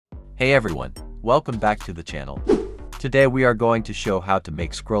Hey everyone, welcome back to the channel. Today we are going to show how to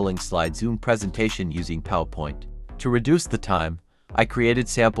make scrolling slide zoom presentation using PowerPoint. To reduce the time, I created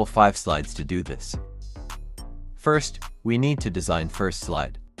sample 5 slides to do this. First, we need to design first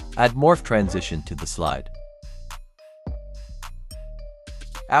slide. Add morph transition to the slide.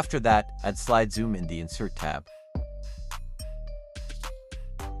 After that, add slide zoom in the Insert tab.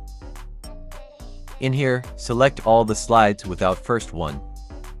 In here, select all the slides without first one.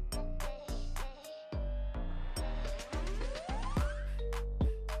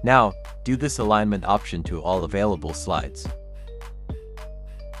 Now, do this alignment option to all available slides.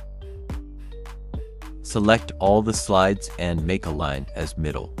 Select all the slides and make a line as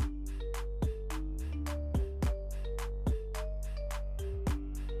middle.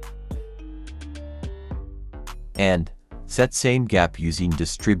 And set same gap using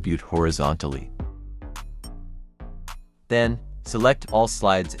distribute horizontally. Then, select all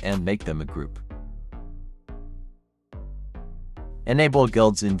slides and make them a group. Enable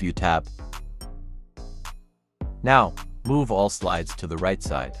guilds in View tab. Now, move all slides to the right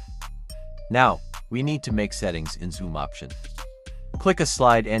side. Now, we need to make settings in Zoom option. Click a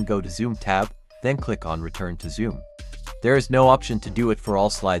slide and go to Zoom tab, then click on Return to Zoom. There is no option to do it for all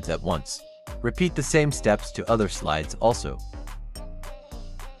slides at once. Repeat the same steps to other slides also.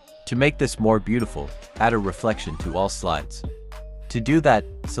 To make this more beautiful, add a reflection to all slides. To do that,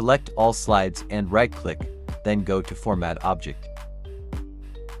 select all slides and right-click, then go to Format Object.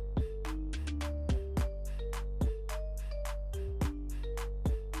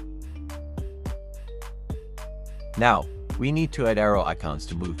 Now, we need to add arrow icons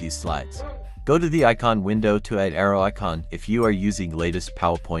to move these slides. Go to the icon window to add arrow icon if you are using latest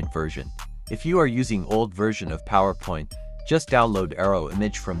PowerPoint version. If you are using old version of PowerPoint, just download arrow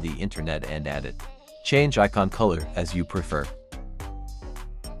image from the internet and add it. Change icon color as you prefer.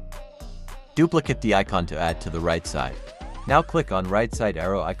 Duplicate the icon to add to the right side. Now click on right side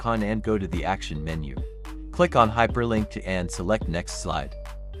arrow icon and go to the action menu. Click on hyperlink and select next slide.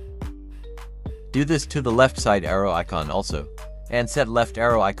 Do this to the left side arrow icon also, and set left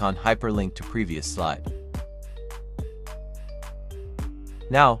arrow icon hyperlink to previous slide.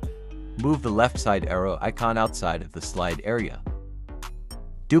 Now, move the left side arrow icon outside of the slide area.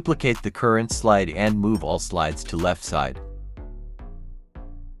 Duplicate the current slide and move all slides to left side.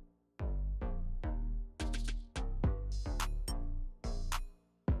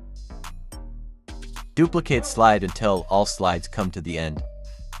 Duplicate slide until all slides come to the end.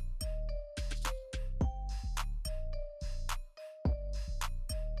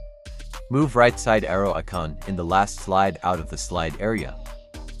 Move right side arrow icon in the last slide out of the slide area.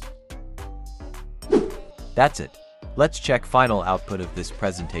 That's it. Let's check final output of this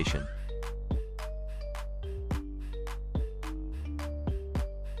presentation.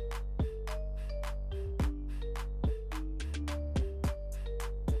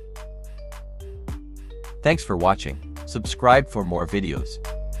 Thanks for watching. Subscribe for more videos.